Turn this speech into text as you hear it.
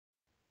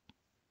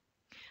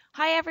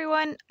Hi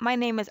everyone, my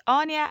name is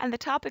Anya and the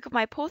topic of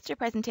my poster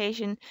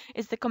presentation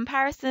is the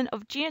comparison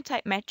of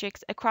genotype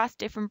metrics across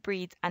different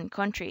breeds and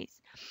countries.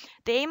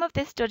 The aim of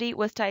this study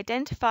was to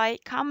identify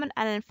common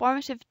and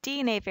informative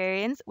DNA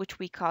variants, which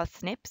we call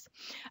SNPs,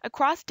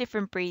 across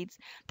different breeds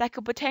that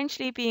could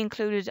potentially be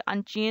included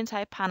on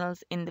genotype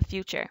panels in the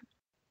future.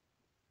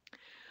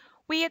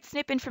 We had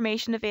SNP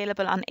information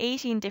available on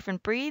 18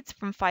 different breeds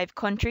from 5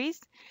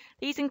 countries.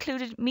 These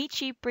included meat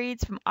sheep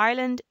breeds from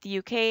Ireland, the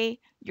UK,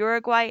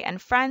 Uruguay,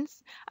 and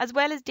France, as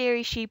well as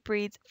dairy sheep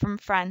breeds from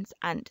France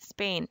and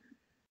Spain.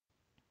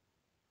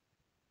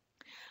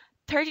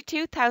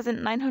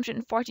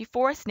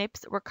 32,944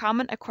 SNPs were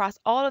common across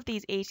all of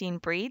these 18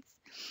 breeds,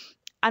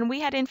 and we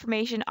had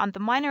information on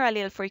the minor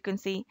allele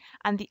frequency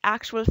and the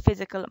actual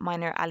physical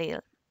minor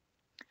allele.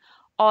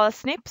 All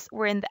SNPs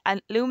were in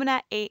the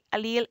Illumina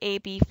allele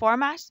AB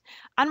format,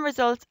 and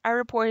results are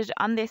reported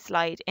on this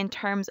slide in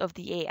terms of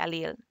the A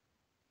allele.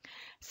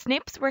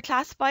 SNPs were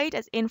classified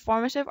as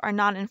informative or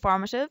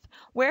non-informative,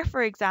 where,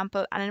 for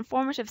example, an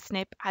informative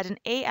SNP had an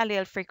A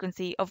allele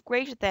frequency of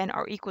greater than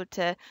or equal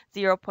to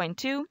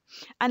 0.2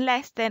 and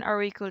less than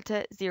or equal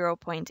to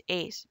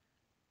 0.8.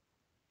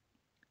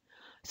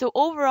 So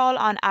overall,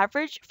 on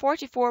average,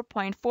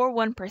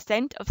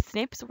 44.41% of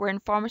SNPs were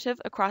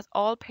informative across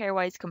all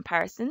pairwise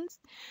comparisons.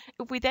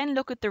 If we then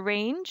look at the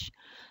range,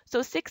 so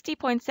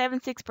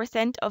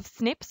 60.76% of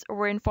SNPs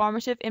were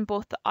informative in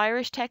both the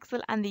Irish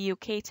Texel and the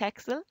UK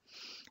Texel.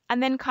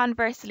 And then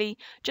conversely,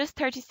 just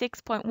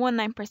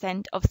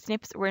 36.19% of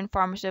SNPs were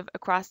informative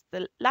across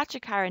the La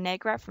Chicara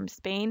Negra from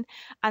Spain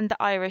and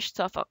the Irish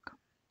Suffolk.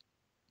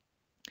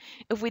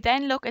 If we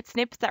then look at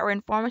SNPs that were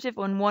informative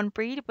in one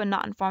breed but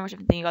not informative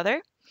in the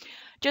other,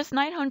 just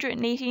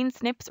 918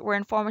 SNPs were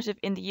informative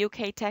in the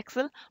UK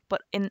Texel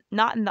but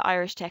not in the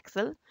Irish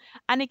Texel.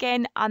 And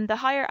again, on the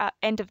higher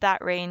end of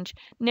that range,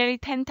 nearly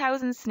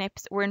 10,000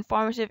 SNPs were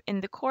informative in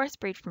the Corse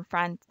breed from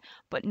France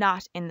but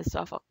not in the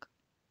Suffolk.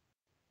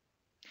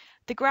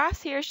 The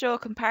graphs here show a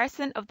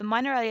comparison of the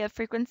minor allele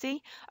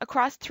frequency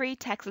across 3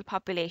 Texel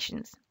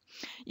populations.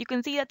 You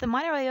can see that the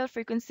minor allele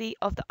frequency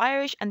of the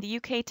Irish and the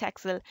UK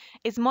Texel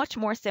is much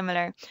more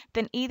similar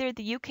than either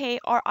the UK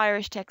or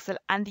Irish Texel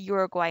and the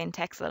Uruguayan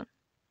Texel.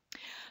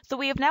 So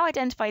we have now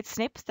identified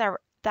SNPs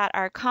that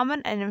are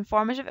common and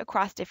informative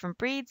across different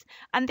breeds,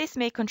 and this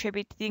may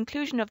contribute to the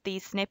inclusion of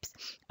these SNPs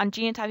on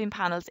genotyping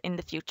panels in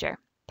the future.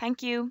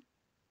 Thank you.